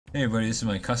Hey everybody, this is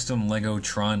my custom Lego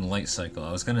Tron Light Cycle.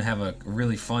 I was gonna have a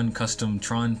really fun custom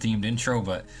Tron themed intro,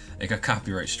 but it got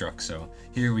copyright struck, so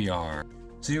here we are.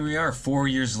 So here we are 4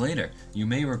 years later. You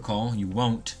may recall, you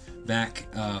won't, back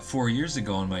 4 years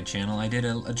ago on my channel I did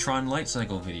a Tron Light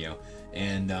Cycle video,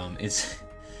 and it's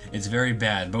very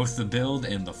bad, both the build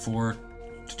and the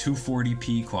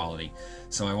 240p quality.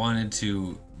 So I wanted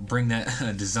to bring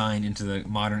that design into the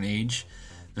modern age,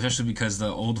 especially because the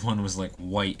old one was like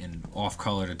white and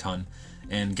off-colored a ton,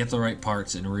 and get the right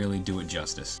parts and really do it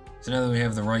justice. So now that we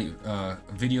have the right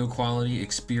video quality,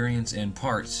 experience, and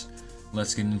parts,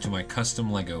 let's get into my custom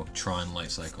Lego Tron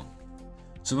Light Cycle.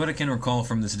 So what I can recall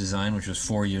from this design, which was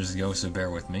 4 years ago, so bear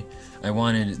with me, I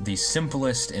wanted the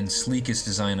simplest and sleekest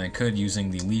design I could,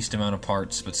 using the least amount of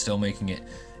parts, but still making it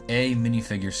A,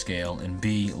 minifigure scale, and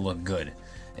B, look good.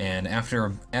 And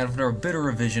after a bit of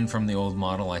revision from the old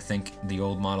model, I think the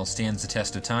old model stands the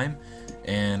test of time,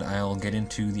 and I'll get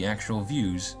into the actual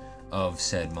views of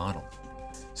said model.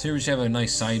 So here we just have a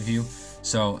nice side view,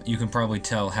 so you can probably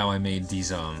tell how I made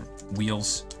these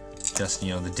wheels, just,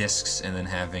 you know, the discs, and then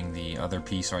having the other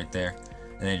piece right there,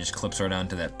 and then it just clips right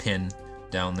onto that pin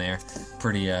down there.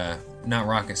 Pretty not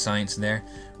rocket science there,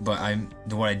 but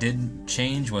what I did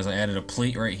change was I added a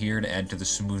plate right here to add to the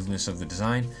smoothness of the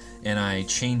design, and I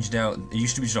changed out, it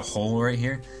used to be just a hole right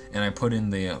here, and I put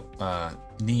in the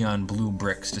neon blue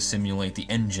bricks to simulate the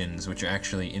engines, which are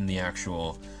actually in the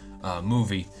actual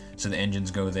movie, so the engines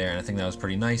go there, and I think that was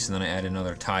pretty nice. And then I added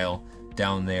another tile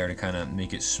down there to kind of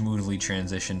make it smoothly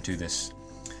transition to this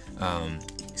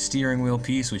steering wheel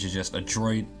piece, which is just a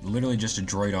droid, literally just a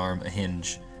droid arm, a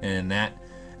hinge, and in that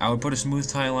I would put a smooth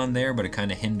tile on there, but it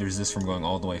kind of hinders this from going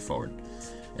all the way forward.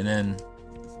 And then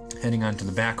heading on to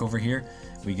the back over here,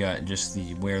 we got just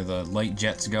where the light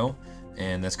jets go,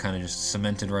 and that's kind of just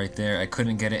cemented right there. I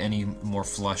couldn't get it any more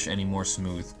flush, any more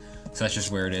smooth, so that's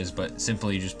just where it is. But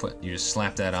simply you just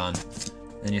slap that on,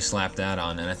 then you slap that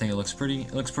on, and I think it looks pretty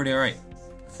alright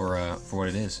for what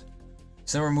it is.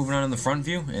 So then we're moving on in the front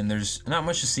view, and there's not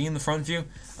much to see in the front view.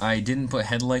 I didn't put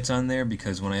headlights on there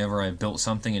because whenever I built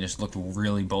something, it just looked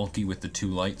really bulky with the two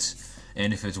lights,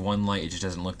 and if it's one light, it just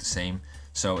doesn't look the same.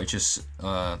 So it's just,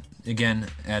 again,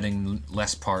 adding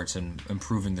less parts and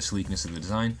improving the sleekness of the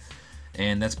design.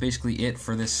 And that's basically it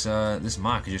for this this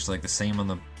Moc. It's just like the same on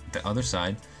the other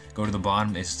side. Go to the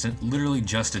bottom, it's literally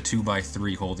just a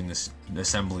 2x3 holding this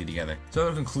assembly together. So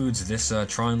that concludes this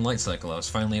Tron Light Cycle. I was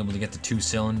finally able to get the 2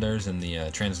 cylinders and the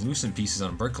translucent pieces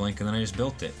on Bricklink, and then I just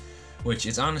built it. Which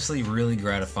it's honestly really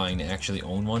gratifying to actually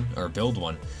own one, or build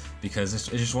one, because it's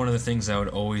just one of the things I would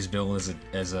always build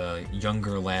as a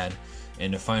younger lad,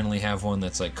 and to finally have one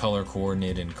that's like color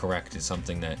coordinated and correct is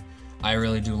something that I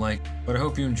really do like. But I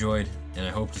hope you enjoyed, and I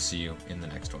hope to see you in the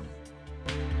next one.